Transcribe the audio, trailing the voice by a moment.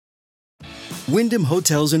Wyndham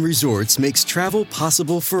Hotels and Resorts makes travel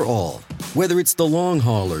possible for all. Whether it's the long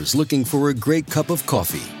haulers looking for a great cup of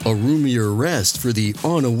coffee, a roomier rest for the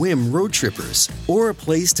on-a-whim road trippers, or a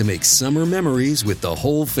place to make summer memories with the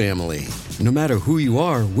whole family. No matter who you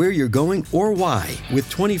are, where you're going, or why, with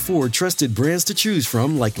 24 trusted brands to choose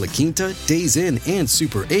from like La Quinta, Days Inn, and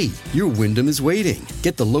Super 8, your Wyndham is waiting.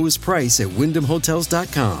 Get the lowest price at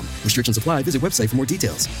WyndhamHotels.com. Restrictions apply. Visit website for more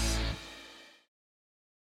details.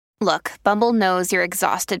 Look, Bumble knows you're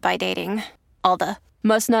exhausted by dating. All the,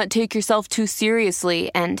 must not take yourself too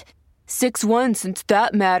seriously, and 6'1" since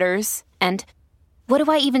that matters, and what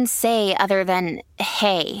do I even say other than,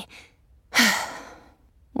 hey?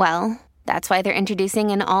 Well, that's why they're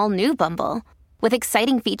introducing an all-new Bumble, with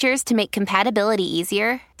exciting features to make compatibility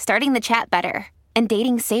easier, starting the chat better, and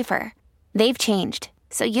dating safer. They've changed,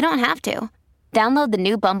 so you don't have to. Download the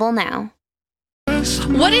new Bumble now.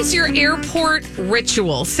 What is your airport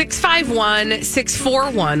ritual?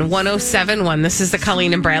 651-641-1071. This is the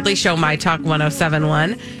Colleen and Bradley Show, My Talk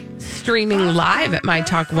 1071. Streaming live at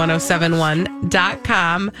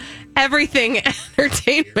MyTalk1071.com. Everything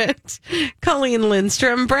Entertainment. Colleen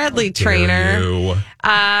Lindstrom, Bradley Trainer.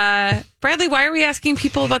 Bradley, why are we asking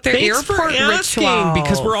people about their airport ritual?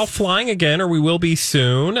 Because we're all flying again, or we will be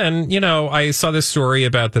soon. And, I saw this story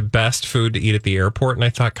about the best food to eat at the airport, and I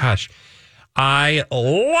thought, gosh, I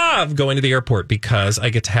love going to the airport because I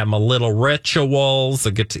get to have my little rituals. I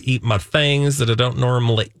get to eat my things that I don't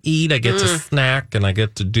normally eat. I get to snack, and I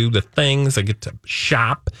get to do the things. I get to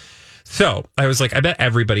shop. So I was like, I bet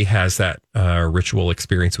everybody has that ritual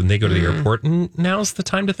experience when they go to the airport. And now's the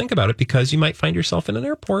time to think about it, because you might find yourself in an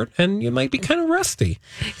airport and you might be kind of rusty.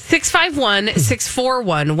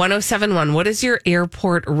 651-641-1071. What is your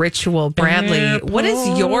airport ritual, Bradley? What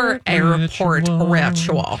is your airport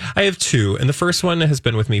ritual? I have two. And the first one has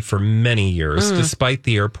been with me for many years. Despite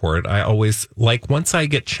the airport, I always once I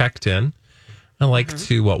get checked in, I like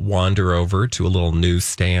to wander over to a little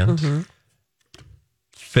newsstand.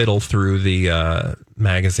 Fiddle through the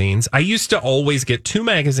magazines. I used to always get 2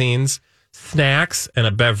 magazines, snacks, and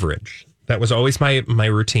a beverage. That was always my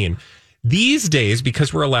routine. These days,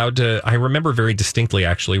 because we're allowed to, I remember very distinctly,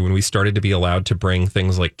 actually, when we started to be allowed to bring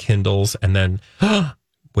things like Kindles, and then,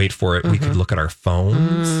 wait for it, we could look at our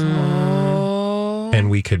phones, and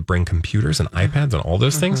we could bring computers and iPads and all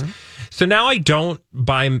those things. So now I don't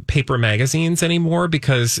buy paper magazines anymore,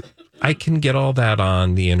 because I can get all that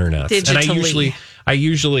on the internet. Digitally. And I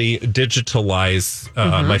usually digitalize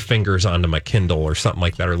my fingers onto my Kindle or something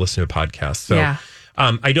like that, or listen to a podcast. So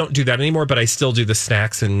I don't do that anymore, but I still do the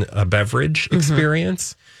snacks and beverage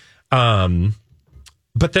experience.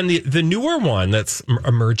 But then the newer one that's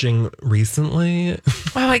emerging recently.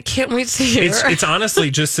 Oh, I can't wait to hear. It's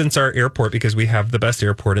honestly just since our airport, because we have the best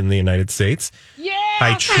airport in the United States. Yeah,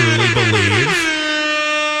 I truly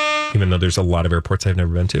believe, even though there's a lot of airports I've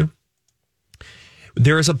never been to,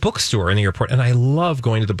 there is a bookstore in the airport, and I love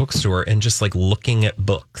going to the bookstore and just looking at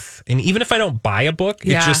books. And even if I don't buy a book,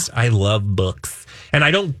 I love books. And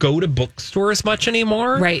I don't go to bookstores much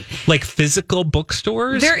anymore. Right. Like physical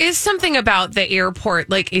bookstores. There is something about the airport.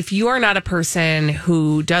 Like, if you are not a person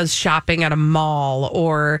who does shopping at a mall,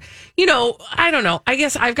 or, I don't know. I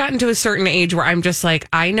guess I've gotten to a certain age where I'm just like,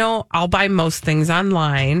 I know I'll buy most things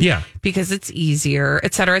online. Yeah. Because it's easier,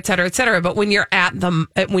 et cetera, et cetera, et cetera. But when you're at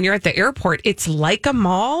the airport, it's like a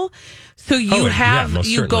mall. So you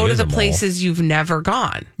go to the places you've never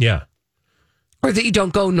gone. Yeah. Or that you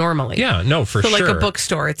don't go normally. Yeah, no, for sure. So like a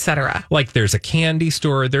bookstore, et cetera. Like there's a candy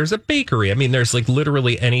store, there's a bakery. I mean, there's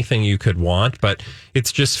literally anything you could want, but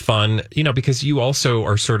it's just fun, because you also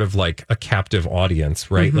are sort of like a captive audience,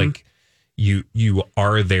 right? Like you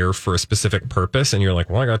are there for a specific purpose, and you're like,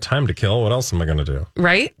 well, I got time to kill. What else am I going to do?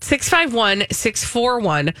 Right?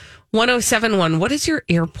 651-641-1071. What is your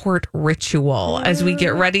airport ritual as we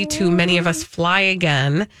get ready to, many of us, fly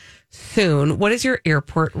again soon? What is your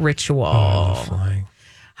airport ritual? Flying.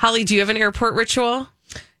 Holly, do you have an airport ritual?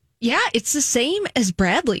 Yeah, it's the same as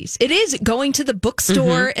Bradley's. It is going to the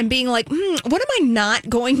bookstore and being like, what am I not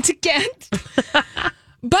going to get?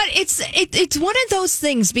 But it's one of those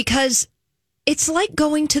things, because it's like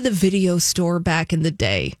going to the video store back in the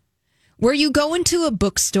day, where you go into a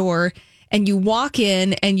bookstore and you walk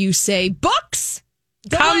in and you say, books,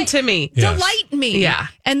 Come to me. Yes. Delight me. Yeah.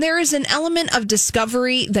 And there is an element of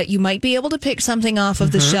discovery that you might be able to pick something off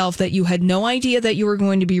of the shelf that you had no idea that you were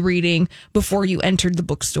going to be reading before you entered the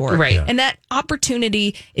bookstore. Right. Yeah. And that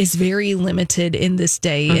opportunity is very limited in this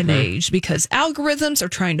day and age because algorithms are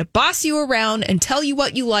trying to boss you around and tell you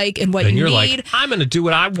what you like and what And you you're need. like, I'm going to do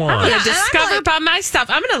what I want. I'm going Yeah, to discover I'm like- about my stuff.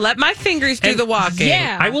 I'm going to let my fingers do the walking.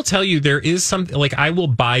 Yeah. I will tell you, there is something like I will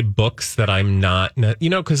buy books that I'm not,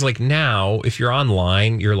 because like now, if you're online,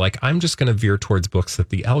 you're like, I'm just going to veer towards books that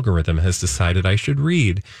the algorithm has decided I should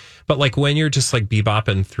read. But like when you're just like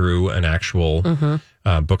bebopping through an actual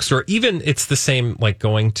bookstore, even it's the same like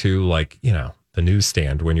going to like, the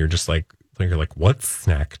newsstand when you're just like, what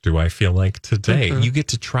snack do I feel like today? You get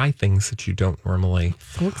to try things that you don't normally.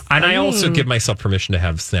 And I also give myself permission to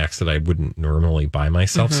have snacks that I wouldn't normally buy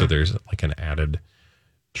myself. So there's like an added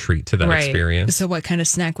treat to that Right. experience. So what kind of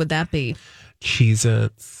snack would that be?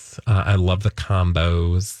 Cheez-Its. I love the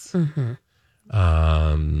combos.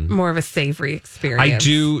 More of a savory experience. I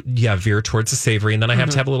do, veer towards the savory. And then I have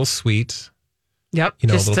to have a little sweet, Yep. a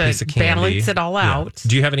just little to piece of candy. balance it all Yeah. out.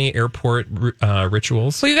 Do you have any airport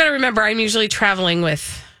rituals? Well, you got to remember, I'm usually traveling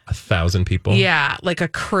with 1,000 people? Yeah, like a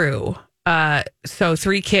crew. So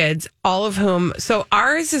 3 kids, all of whom. So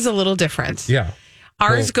ours is a little different. Yeah.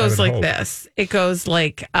 Ours Well, I goes would like hope. this. It goes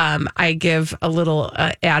like I give a little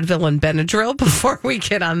Advil and Benadryl before we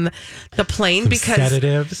get on the plane Some because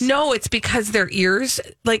sedatives? No, it's because their ears.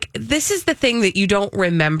 Like this is the thing that you don't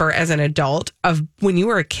remember as an adult of when you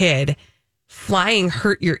were a kid. Flying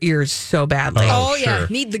hurt your ears so badly. Oh, Yeah, sure.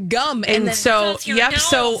 need the gum. And then so, fills your yep. nose.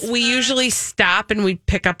 So we usually stop and we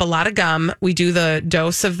pick up a lot of gum. We do the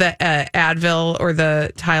dose of the Advil or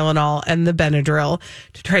the Tylenol and the Benadryl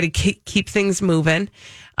to try to keep things moving.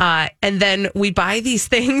 And then we buy these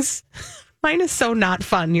things. Mine is so not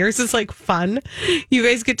fun. Yours is like fun. You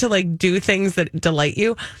guys get to like do things that delight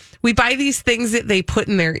you. We buy these things that they put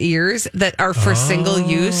in their ears that are for single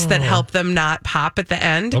use that help them not pop at the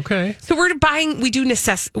end. Okay. So we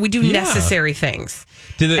do necessary things.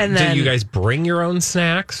 Do then- you guys bring your own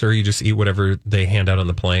snacks or you just eat whatever they hand out on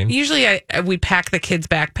the plane? Usually we pack the kids'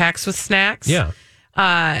 backpacks with snacks. Yeah.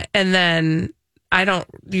 And then I don't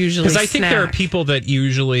usually Because I think there are snack. people that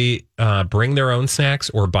usually bring their own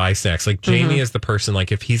snacks or buy snacks. Like Jamie is the person,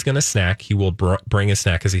 like if he's going to snack, he will bring a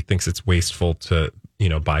snack because he thinks it's wasteful to,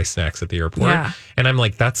 buy snacks at the airport. Yeah. And I'm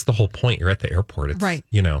like, that's the whole point. You're at the airport. It's, Right.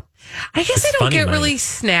 I guess it's I don't funny get money. really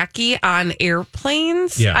snacky on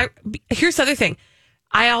airplanes. Yeah. Here's the other thing.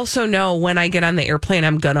 I also know when I get on the airplane,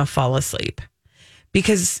 I'm going to fall asleep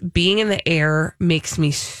because being in the air makes me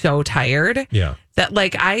so tired Yeah. that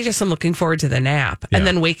like I just am looking forward to the nap Yeah. and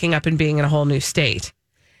then waking up and being in a whole new state.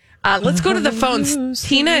 Let's go to the phones.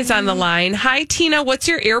 Tina is on the line. Hi, Tina. What's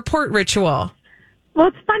your airport ritual? Well,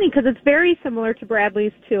 it's funny because it's very similar to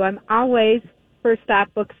Bradley's, too. I'm always first stop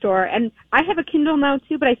bookstore. And I have a Kindle now,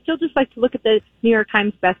 too, but I still just like to look at the New York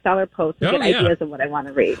Times bestseller posts and Oh, get yeah. ideas of what I want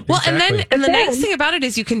to read. Well, Exactly. and the But nice then- thing about it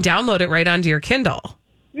is you can download it right onto your Kindle.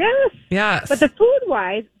 Yes. Yes. But the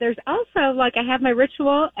food-wise, there's also, like, I have my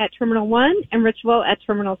ritual at Terminal 1 and ritual at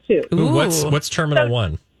Terminal 2. Ooh, Ooh. what's Terminal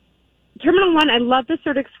 1? Terminal 1, I love the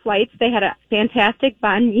Certix flights. They had a fantastic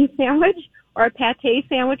banh mi sandwich or a pate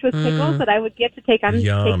sandwich with pickles that I would get to take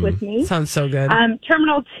Yum. with me. Sounds so good.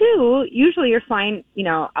 Terminal 2, usually you're flying,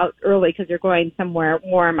 out early because you're going somewhere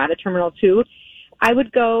warm out of Terminal 2. I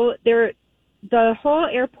would go there, the whole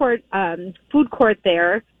airport food court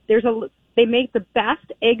there, they make the best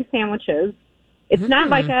egg sandwiches. It's not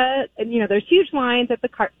like there's huge lines at the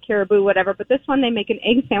Caribou, whatever, but this one they make an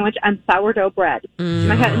egg sandwich on sourdough bread.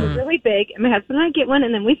 My husband was really big, and my husband and I get one,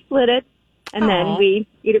 and then we split it, and then we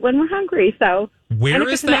eat it when we're hungry. So, Where and if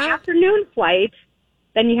is it's an that? afternoon flight,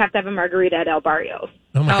 then you have to have a margarita at El Barrios.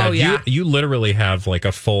 Oh my Oh, God. yeah. You literally have like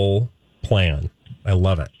a full plan. I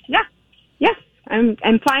love it. Yeah. Yes. I'm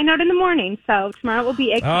flying out in the morning, so tomorrow will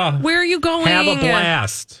be egg. Oh, Where are you going? have a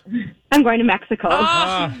blast. I'm going to Mexico.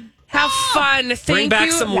 Oh, have fun. Thank Bring back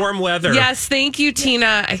you. some warm weather. Yes, thank you,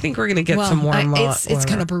 Tina. I think we're going to get some warm it's weather.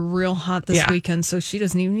 going to be real hot this Yeah. weekend, so she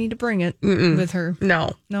doesn't even need to bring it with her.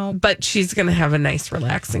 No. No. But she's going to have a nice,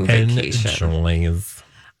 relaxing vacation. Enjoys.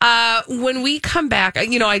 When we come back,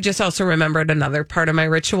 I just also remembered another part of my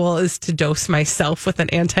ritual is to dose myself with an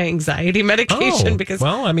anti-anxiety medication Oh, because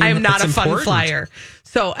well, I mean, I'm not a it's fun important. flyer.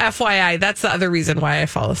 So FYI, that's the other reason why I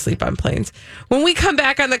fall asleep on planes. When we come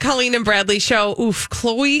back on the Colleen and Bradley show,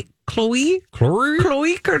 Khloe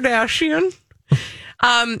Kardashian.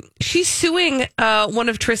 She's suing one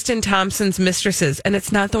of Tristan Thompson's mistresses, and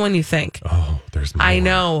it's not the one you think. Oh, there's more. I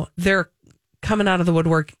know. They're coming out of the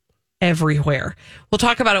woodwork everywhere. We'll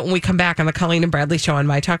talk about it when we come back on the Colleen and Bradley Show on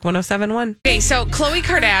My Talk 107.1. Okay, so Khloe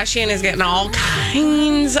Kardashian is getting all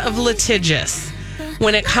kinds of litigious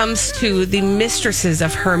when it comes to the mistresses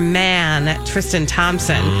of her man, Tristan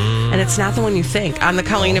Thompson. And it's not the one you think. On the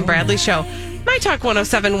Colleen and Bradley Show, My Talk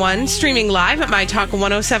 107.1, streaming live at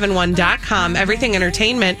MyTalk1071.com. Everything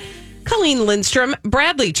Entertainment. Colleen Lindstrom,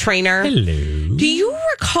 Bradley Trainer. Hello. Do you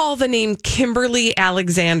recall the name Kimberly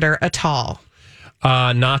Alexander at all?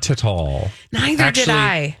 Not at all. Neither did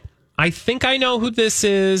I. I think I know who this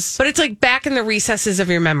is. But it's like back in the recesses of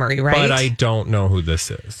your memory, right? But I don't know who this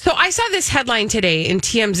is. So I saw this headline today in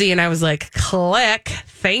TMZ and I was like, click,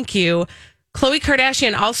 thank you. Khloe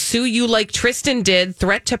Kardashian, I'll sue you like Tristan did.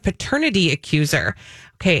 Threat to paternity accuser.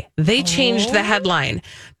 Okay, they changed the headline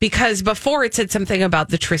because before it said something about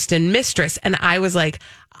the Tristan mistress. And I was like,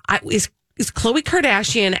 is Khloe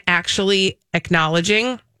Kardashian actually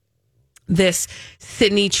acknowledging this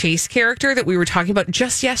Sydney Chase character that we were talking about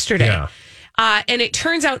just yesterday? Yeah. And it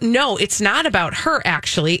turns out, no, it's not about her,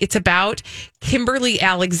 actually. It's about Kimberly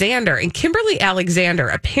Alexander. And Kimberly Alexander,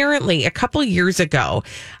 apparently a couple years ago,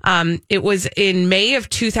 it was in May of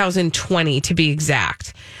 2020, to be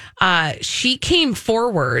exact, she came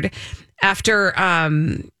forward after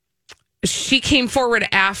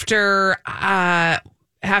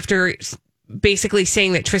basically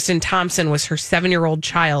saying that Tristan Thompson was her 7-year-old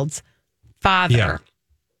child's father. Yeah.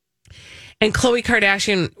 And Khloe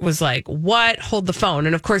Kardashian was like, what? Hold the phone.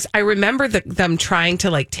 And of course, I remember them trying to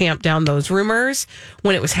like tamp down those rumors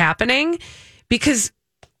when it was happening because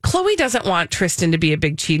Khloe doesn't want Tristan to be a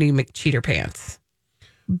big cheating McCheater pants.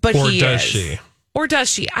 But or he does is. she? Or does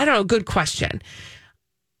she? I don't know. Good question.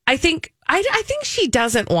 I think she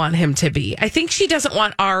doesn't want him to be. I think she doesn't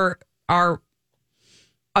want our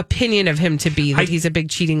opinion of him to be that he's a big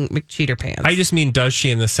cheating McCheater pants. I just mean, does she,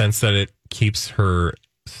 in the sense that it keeps her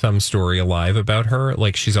some story alive about her?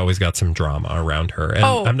 Like she's always got some drama around her. And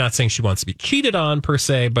I'm not saying she wants to be cheated on per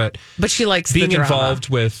se, but she likes being the drama. involved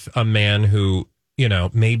with a man who, you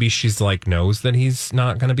know, maybe she's like knows that he's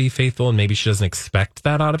not going to be faithful and maybe she doesn't expect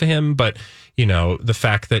that out of him. But, you know, the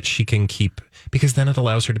fact that she can keep, because then it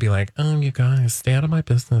allows her to be like, oh, you guys, stay out of my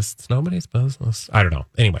business. It's nobody's business. I don't know.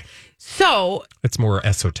 Anyway. So it's more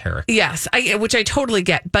esoteric. Yes, which I totally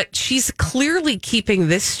get. But she's clearly keeping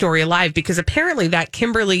this story alive because apparently that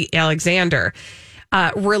Kimberly Alexander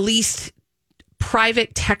released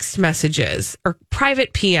private text messages or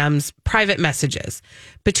private PMs, private messages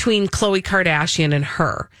between Khloe Kardashian and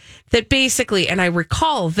her that basically, and I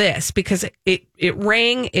recall this because it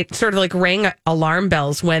sort of like rang alarm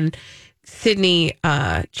bells when Sydney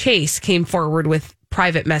Chase came forward with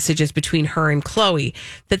private messages between her and Khloe,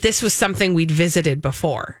 that this was something we'd visited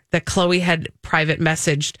before, that Khloe had private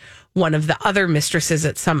messaged one of the other mistresses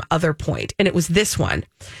at some other point, and it was this one.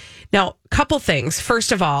 Now, a couple things.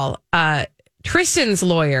 First of all, Tristan's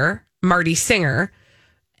lawyer, Marty Singer,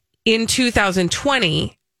 in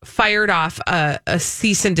 2020 fired off a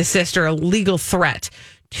cease and desist or a legal threat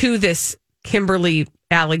to this Kimberly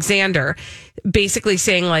Alexander, basically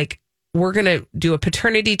saying like, we're going to do a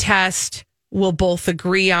paternity test. We'll both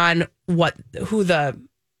agree on who the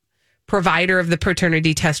provider of the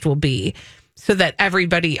paternity test will be so that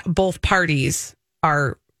both parties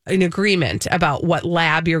are in agreement about what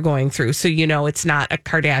lab you're going through. So, you know, it's not a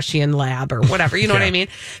Kardashian lab or whatever, you know what I mean?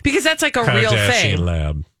 Because that's like a real thing. Kardashian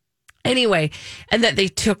lab. Anyway, and that they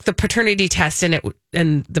took the paternity test and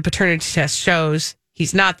the paternity test shows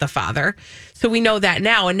he's not the father. So we know that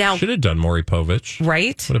now. And now should have done Maury Povich.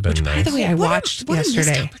 Right? Would have been nice. By the way, I watched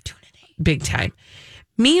yesterday. Big time.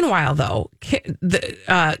 Meanwhile, though,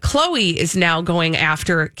 Khloe is now going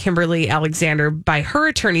after Kimberly Alexander by her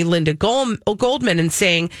attorney, Linda Goldman, and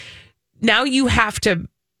saying, now you have to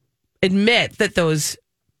admit that those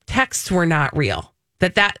texts were not real,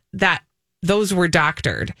 that those were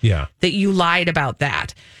doctored, that you lied about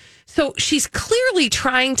that. So she's clearly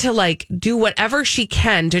trying to like do whatever she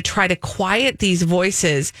can to try to quiet these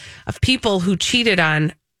voices of people who cheated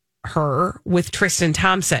on her with Tristan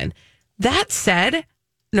Thompson. That said,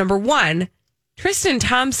 number one, Tristan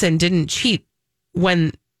Thompson didn't cheat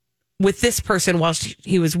with this person while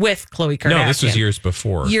he was with Khloe Kardashian. No, this was years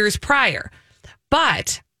before. Years prior.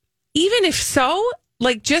 But even if so,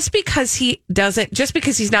 like just because he's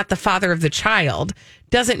not the father of the child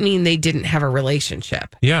doesn't mean they didn't have a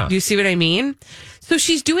relationship. Yeah. Do you see what I mean? So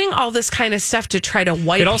she's doing all this kind of stuff to try to wipe his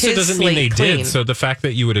slate clean. It also doesn't mean they did. So the fact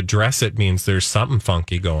that you would address it means there's something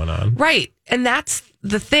funky going on. Right. And that's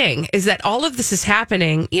the thing, is that all of this is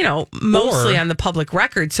happening, you know, mostly on the public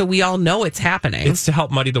record. So we all know it's happening. It's to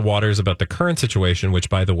help muddy the waters about the current situation, which,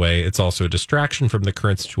 by the way, it's also a distraction from the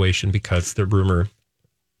current situation because the rumor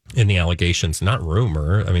in the allegations, not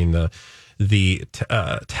rumor. I mean, the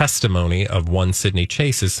testimony of one Sydney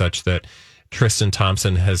Chase is such that Tristan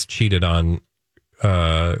Thompson has cheated on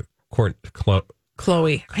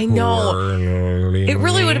Chloe. I know. It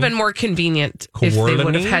really would have been more convenient if they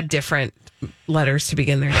would have had different letters to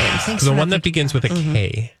begin their names. The one that begins with a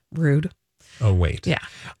K. Rude. Oh, wait. Yeah.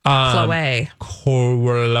 Chloe.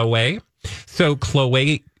 Chloe. So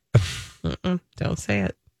Chloe. Don't say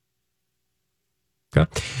it.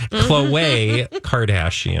 Okay. Chloe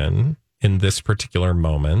Kardashian, in this particular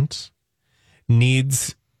moment,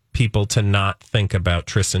 needs people to not think about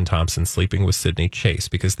Tristan Thompson sleeping with Sydney Chase,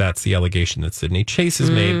 because that's the allegation that Sydney Chase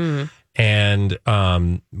has made. And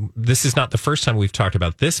this is not the first time we've talked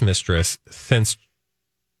about this mistress since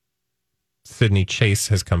Sydney Chase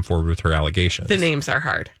has come forward with her allegations. The names are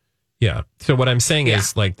hard. Yeah. So what I'm saying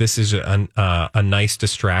is, like, this is a nice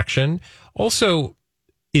distraction. Also,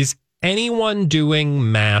 is anyone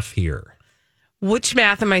doing math here? Which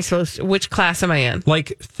math am I supposed to, which class am I in?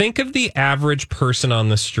 Like, think of the average person on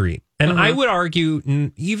the street. And I would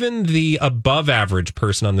argue even the above average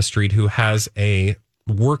person on the street who has a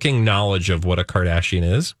working knowledge of what a Kardashian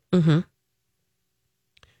is.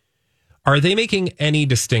 Are they making any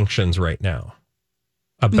distinctions right now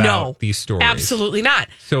about these stories? Absolutely not.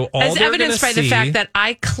 So all as evidenced by the fact that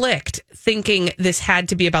I clicked thinking this had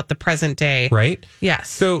to be about the present day. Right? Yes.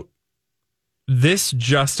 So this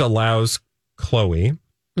just allows Chloe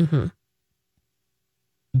to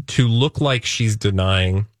look like she's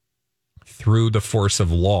denying through the force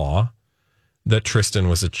of law that Tristan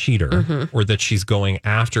was a cheater, or that she's going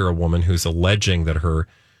after a woman who's alleging that her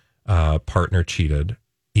partner cheated,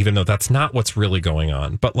 even though that's not what's really going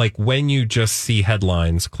on. But like, when you just see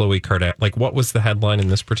headlines, Khloe Kardashian, like, what was the headline in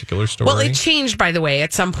this particular story? Well, it changed, by the way,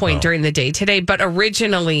 at some point during the day today. But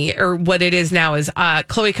originally, or what it is now, is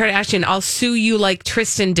Khloe Kardashian, I'll sue you like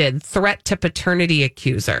Tristan did. Threat to paternity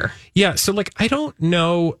accuser. Yeah. So like, I don't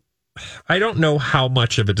know how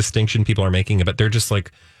much of a distinction people are making, but they're just like,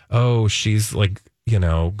 oh, she's like, you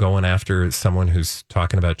know, going after someone who's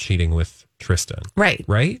talking about cheating with Tristan. Right.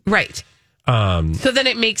 Right? Right. So then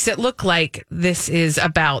it makes it look like this is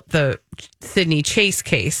about the Sydney Chase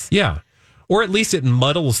case. Yeah. Or at least it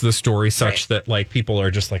muddles the story such that like people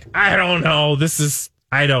are just like, I don't know.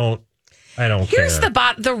 I don't Here's care.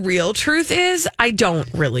 the real truth is I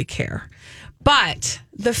don't really care. But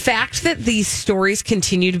the fact that these stories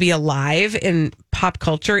continue to be alive in pop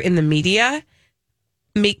culture, in the media,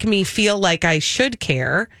 make me feel like I should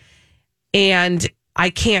care. And I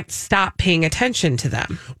can't stop paying attention to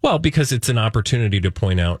them. Well, because it's an opportunity to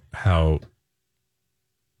point out how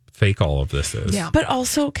fake all of this is. Yeah. But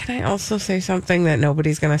also, can I also say something that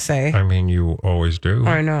nobody's going to say? I mean, you always do.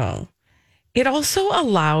 I know. It also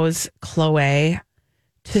allows Chloe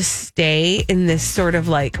to stay in this sort of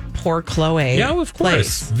like poor Chloe. Yeah, of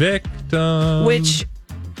course. Victim. Which,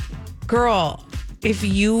 girl, if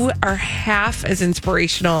you are half as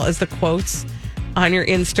inspirational as the quotes on your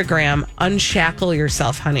Instagram, unshackle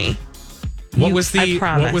yourself, honey. What was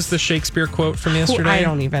the Shakespeare quote from yesterday? I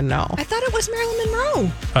don't even know. I thought it was Marilyn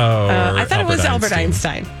Monroe. Oh, I thought it was Albert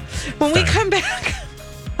Einstein. When we come back,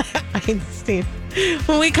 Einstein.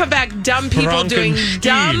 When we come back, dumb people doing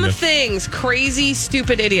dumb things, crazy,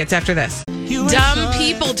 stupid idiots. After this, dumb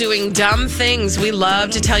people doing dumb things. We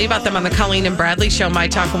love to tell you about them on the Colleen and Bradley Show, My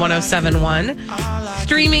Talk 1071.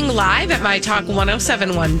 Streaming live at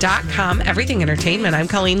mytalk1071.com. Everything Entertainment. I'm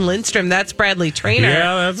Colleen Lindstrom. That's Bradley Trainer.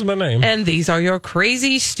 Yeah, that's my name. And these are your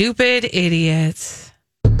crazy, stupid idiots.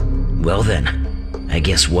 Well then, I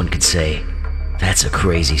guess one could say, that's a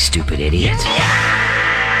crazy, stupid idiot.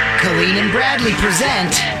 Colleen and Bradley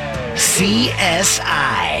present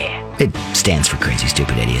CSI. It stands for Crazy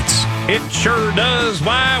Stupid Idiots. It sure does.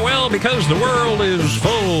 Why? Well, because the world is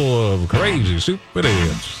full of crazy, stupid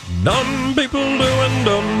idiots. Dumb people doing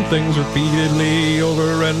dumb things repeatedly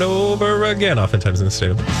over and over again, oftentimes in the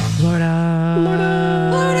state of Florida.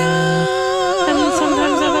 And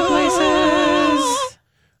sometimes other places.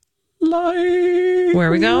 Like, where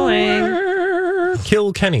are we going?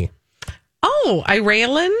 Kilkenny. Oh,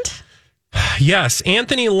 Ireland? Yes,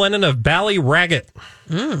 Anthony Lennon of Ballyraggett,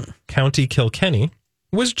 County Kilkenny,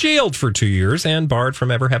 was jailed for 2 years and barred from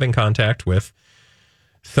ever having contact with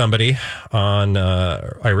somebody on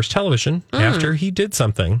Irish television after he did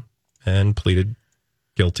something and pleaded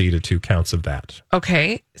guilty to 2 counts of that.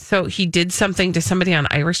 Okay, so he did something to somebody on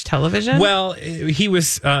Irish television? Well, he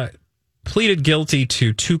was pleaded guilty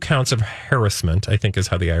to 2 counts of harassment, I think is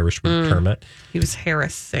how the Irish would term it. He was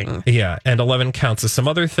harassing. Yeah, and 11 counts of some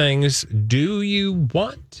other things. Do you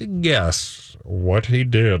want to guess what he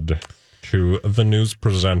did? to the news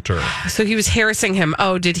presenter. So he was harassing him.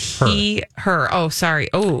 Oh, did he? Her. Oh, sorry.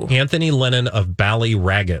 Oh. Anthony Lennon of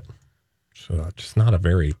Ballyraggett. So just not a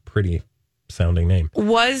very pretty sounding name.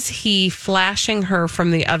 Was he flashing her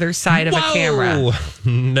from the other side of a camera?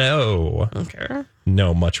 No. Okay.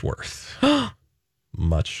 No, much worse.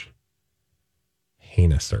 Much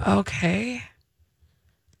heinouser. Okay.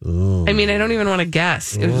 Ooh. I mean, I don't even want to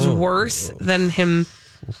guess. It was worse than him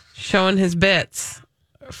showing his bits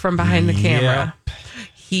from behind the camera. Yep.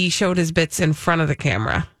 He showed his bits in front of the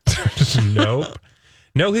camera. Nope.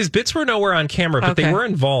 No, his bits were nowhere on camera, but they were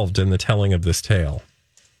involved in the telling of this tale.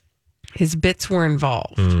 His bits were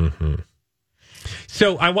involved. Mm-hmm.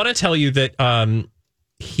 So I want to tell you that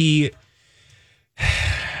he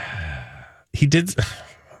did.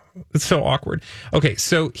 It's so awkward. Okay,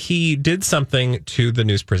 so he did something to the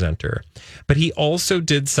news presenter, but he also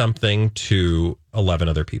did something to 11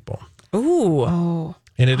 other people. Ooh. Oh.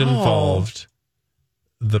 And it involved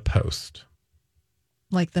the Post.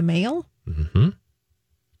 Like the mail? Mm-hmm.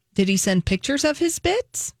 Did he send pictures of his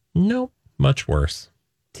bits? Nope. Much worse.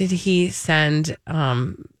 Did he send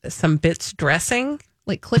some bits dressing?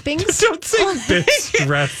 Like clippings? Don't say bits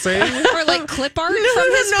dressing. Or like clip art from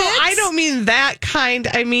his bits? I don't mean that kind.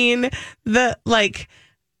 I mean the like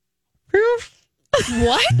proof.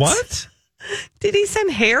 What? What? Did he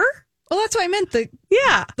send hair? Well, that's what I meant.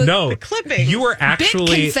 Yeah. No. The clipping. You were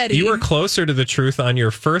actually confetti. you were closer to the truth on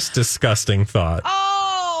your first disgusting thought.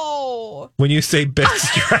 Oh. When you say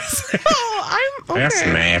bits dressing. Oh, I'm okay. That's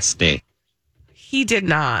nasty. He did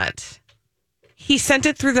not. He sent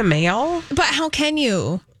it through the mail? But how can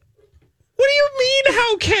you? What do you mean,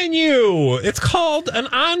 how can you? It's called an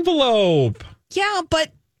envelope. Yeah,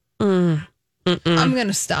 but I'm going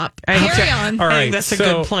to stop. Carry on. All I right, think that's a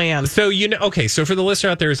good plan. So, okay, so for the listener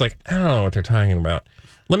out there who's like, I don't know what they're talking about.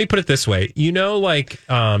 Let me put it this way. You know, like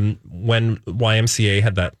when YMCA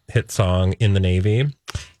had that hit song In the Navy?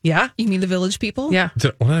 Yeah. You mean the Village People? Yeah.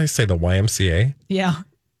 What did I say, the YMCA? Yeah.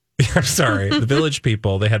 I'm sorry. The Village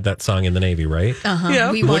People, they had that song In the Navy, right? Uh-huh.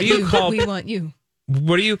 Yeah. We What want do you you. call- We want you.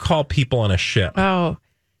 What do you call people on a ship? Oh.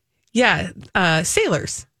 Yeah.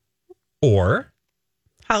 Sailors. Or?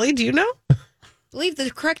 Holly, do you know? I believe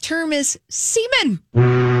the correct term is seaman.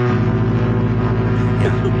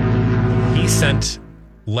 He sent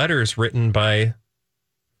letters written by...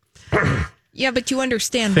 Yeah, but you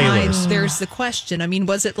understand Sailors. why there's the question. I mean,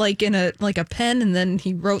 was it like in a pen and then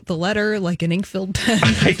he wrote the letter like an ink-filled pen?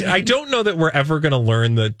 I don't know that we're ever going to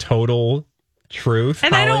learn the total truth.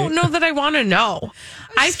 And I Holly. don't know that I want to know.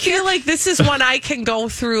 I feel like this is one I can go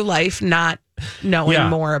through life not knowing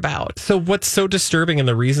more about. So what's so disturbing, and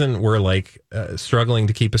the reason we're like struggling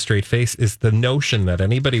to keep a straight face, is the notion that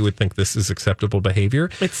anybody would think this is acceptable behavior.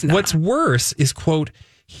 It's not. What's worse is, quote,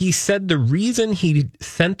 he said the reason he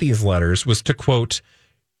sent these letters was to, quote,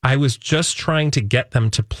 I was just trying to get them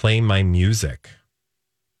to play my music.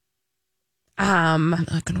 Not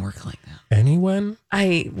going to work like that. Anyone?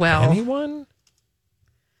 Anyone?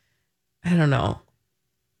 I don't know.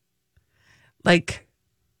 Like,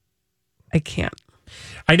 I can't.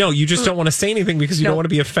 I know you just don't want to say anything because you don't want to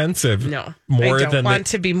be offensive. No, more I don't than want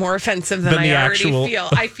to be more offensive than I already feel.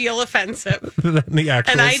 I feel offensive, than the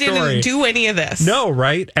actual and I story. didn't do any of this. No,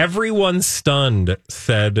 right? Everyone's stunned,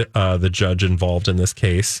 said the judge involved in this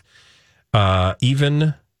case.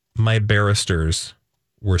 Even my barristers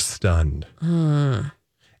were stunned.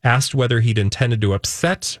 Asked whether he'd intended to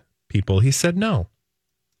upset people, he said no.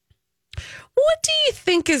 What do you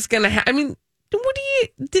think is going to happen? I mean,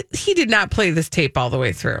 he did not play this tape all the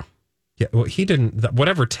way through. Yeah, well, he didn't.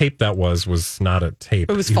 Whatever tape that was not a tape.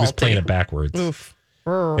 It was he was faulty. playing it backwards. Oof.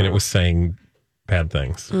 And it was saying bad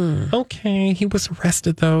things. Okay, he was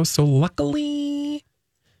arrested though, so luckily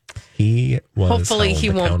he was. Hopefully, held he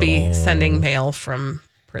won't be accountable. sending mail from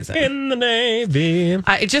prison. In the Navy.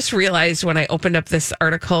 I just realized when I opened up this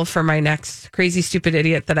article for my next Crazy Stupid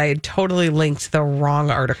Idiot that I had totally linked the wrong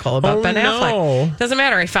article about Ben Affleck. Doesn't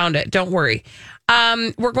matter. I found it. Don't worry.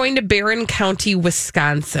 We're going to Barron County,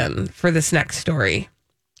 Wisconsin for this next story.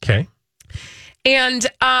 Okay. And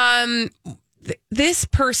this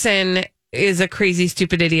person is a crazy,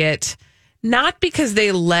 stupid idiot, not because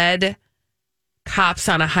they led cops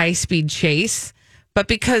on a high-speed chase, but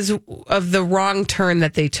because of the wrong turn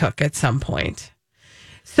that they took at some point.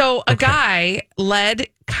 So a guy led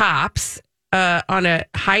cops on a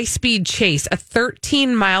high-speed chase, a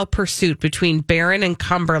 13-mile pursuit between Barron and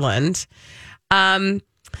Cumberland. And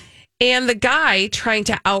the guy trying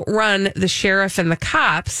to outrun the sheriff and the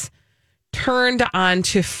cops turned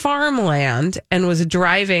onto farmland and was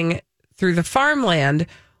driving through the farmland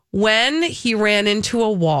when he ran into a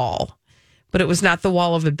wall. but it was not the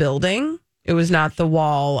wall of a building. It was not the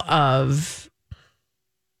wall of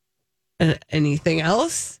anything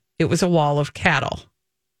else. It was a wall of cattle.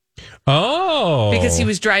 Oh. Because he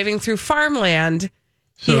was driving through farmland.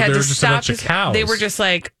 He had to stop. A bunch of cows. They were just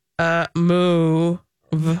like, move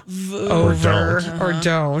over or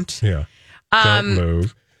don't. Yeah. Don't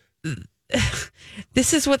move.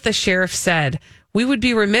 This is what the sheriff said. We would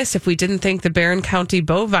be remiss if we didn't thank the Barron County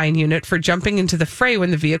Bovine Unit for jumping into the fray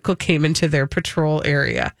when the vehicle came into their patrol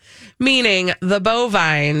area. Meaning the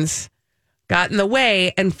bovines got in the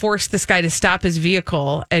way and forced this guy to stop his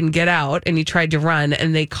vehicle and get out, and he tried to run,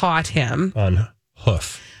 and they caught him. On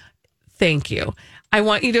hoof. Thank you. I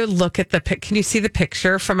want you to look at the pic. Can you see the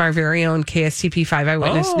picture from our very own KSTP 5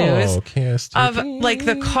 Eyewitness News? KSTP. Of like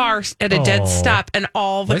the car at a dead stop and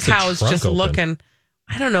all the cows just looking.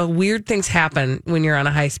 I don't know. Weird things happen when you're on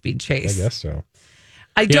a high-speed chase. I guess so.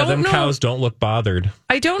 I don't know. Cows don't look bothered.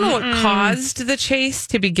 I don't know what caused the chase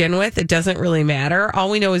to begin with. It doesn't really matter. All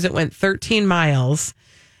we know is it went 13 miles,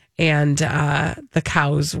 and the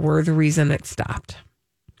cows were the reason it stopped.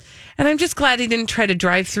 And I'm just glad he didn't try to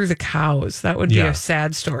drive through the cows. That would be a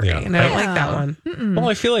sad story, and I don't like that one. Well,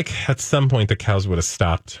 I feel like at some point the cows would have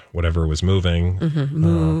stopped whatever was moving.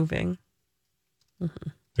 Moving.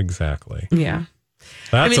 Exactly. Yeah.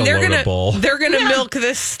 That's a load of bull. They're gonna milk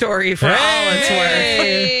this story for all it's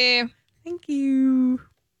worth. Thank you.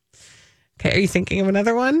 Okay, are you thinking of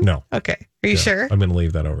another one? No. Okay. Are you sure? I'm going to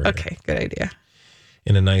leave that over here. Okay, good idea.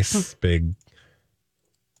 In a nice big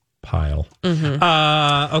pile.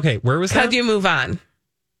 Okay, where was that? Could you move on?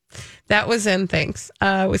 That was in, thanks,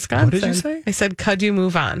 Wisconsin. What did you say? I said, could you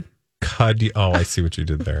move on? Oh, I see what you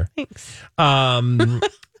did there. Thanks.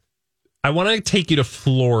 I want to take you to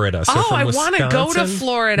Florida. So I want to go to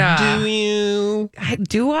Florida. Do you?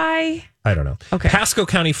 Do I? I don't know. Okay. Pasco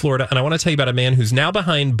County, Florida. And I want to tell you about a man who's now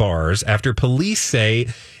behind bars after police say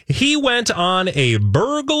he went on a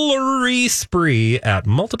burglary spree at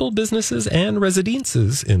multiple businesses and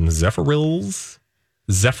residences in Zephyr Hills,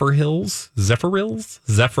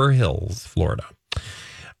 Florida.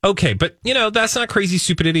 Okay, but that's not crazy,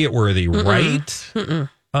 stupid, idiot worthy, right?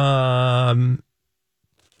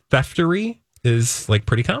 Theftery is like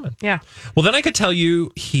pretty common. Yeah. Well, then I could tell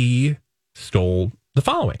you he stole the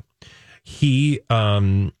following. He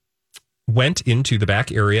went into the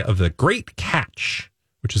back area of the Great Catch,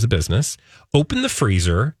 which is a business, opened the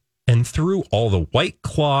freezer, and threw all the White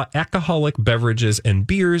Claw alcoholic beverages and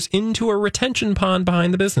beers into a retention pond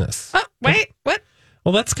behind the business. Oh, wait, what?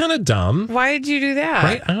 Well, that's kind of dumb. Why did you do that?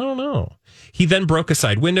 Right? I don't know. He then broke a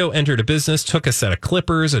side window, entered a business, took a set of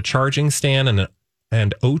clippers, a charging stand, and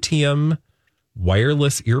OTM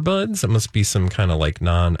wireless earbuds. It must be some kind of like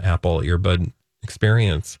non-Apple earbud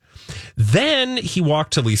experience. Then he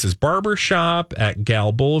walked to Lisa's barber shop at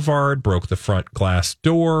Gal Boulevard, broke the front glass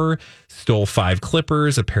door, stole 5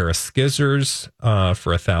 clippers, a pair of scissors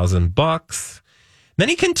for $1,000. Then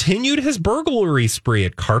he continued his burglary spree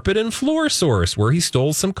at Carpet and Floor Source, where he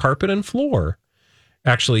stole some carpet and floor.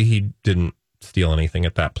 Actually, he didn't steal anything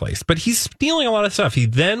at that place, but he's stealing a lot of stuff. He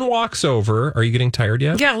then walks over. Are you getting tired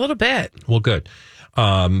yet? Yeah, a little bit. Well, good.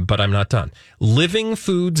 But I'm not done. Living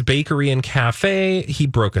Foods Bakery and Cafe. He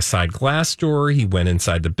broke a side glass door. He went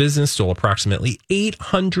inside the business, stole approximately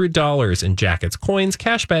 $800 in jackets, coins,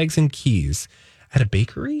 cash bags, and keys. At a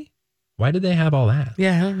bakery? Why did they have all that?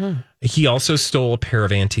 Yeah, I don't know. He also stole a pair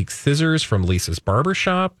of antique scissors from Lisa's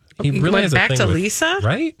barbershop. He really went has a back thing to with, Lisa?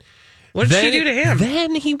 Right? What did she do to him?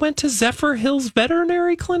 Then he went to Zephyr Hills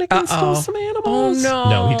Veterinary Clinic and stole some animals. Oh, no.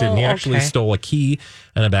 No, he didn't. He actually stole a key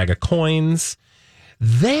and a bag of coins.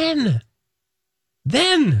 Then,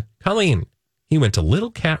 Colleen, he went to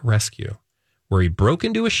Little Cat Rescue, where he broke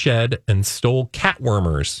into a shed and stole cat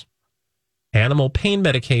wormers, animal pain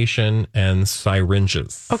medication, and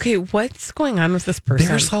syringes. Okay, what's going on with this person?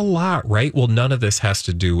 There's a lot, right? Well, none of this has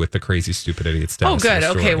to do with the crazy, stupid, idiot status. Oh, good.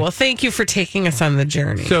 of the Okay, story. well, thank you for taking us on the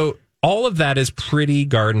journey. So all of that is pretty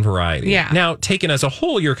garden variety. Yeah. Now, taken as a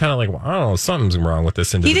whole, you're kind of like, well, I don't know, something's wrong with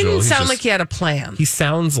this he individual. didn't sound like he had a plan. He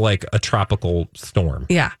sounds like a tropical storm.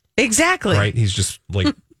 Yeah, exactly. Right? He's just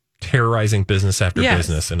like terrorizing business after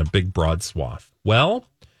business in a big, broad swath. Well,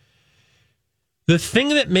 the thing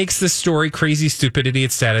that makes this story crazy, stupid,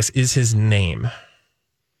 idiot status is his name.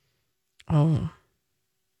 Oh.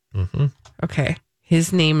 Mm-hmm. Okay.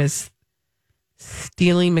 His name is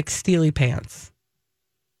Steely McSteely Pants.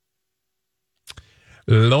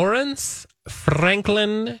 Lawrence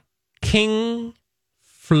Franklin King,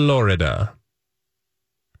 Florida.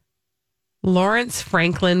 Lawrence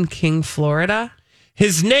Franklin King, Florida?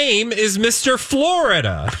 His name is Mr.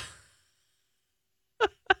 Florida.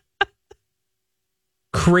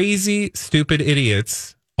 Crazy, stupid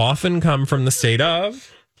idiots often come from the state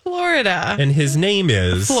of Florida. And his name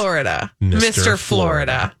is Florida. Mr.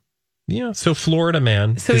 Florida. Yeah, so Florida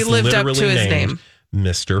man. So he lived up to his name.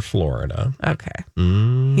 Mr. Florida. Okay.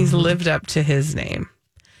 He's lived up to his name.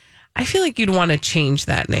 I feel like you'd want to change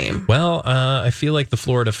that name. Well, I feel like the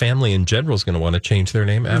Florida family in general is going to want to change their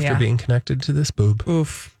name after being connected to this boob.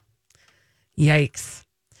 Oof. Yikes.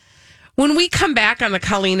 When we come back on the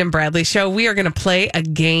Colleen and Bradley show, we are going to play a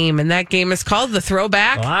game, and that game is called The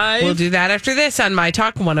Throwback. Live. We'll do that after this on My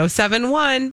Talk 107.1.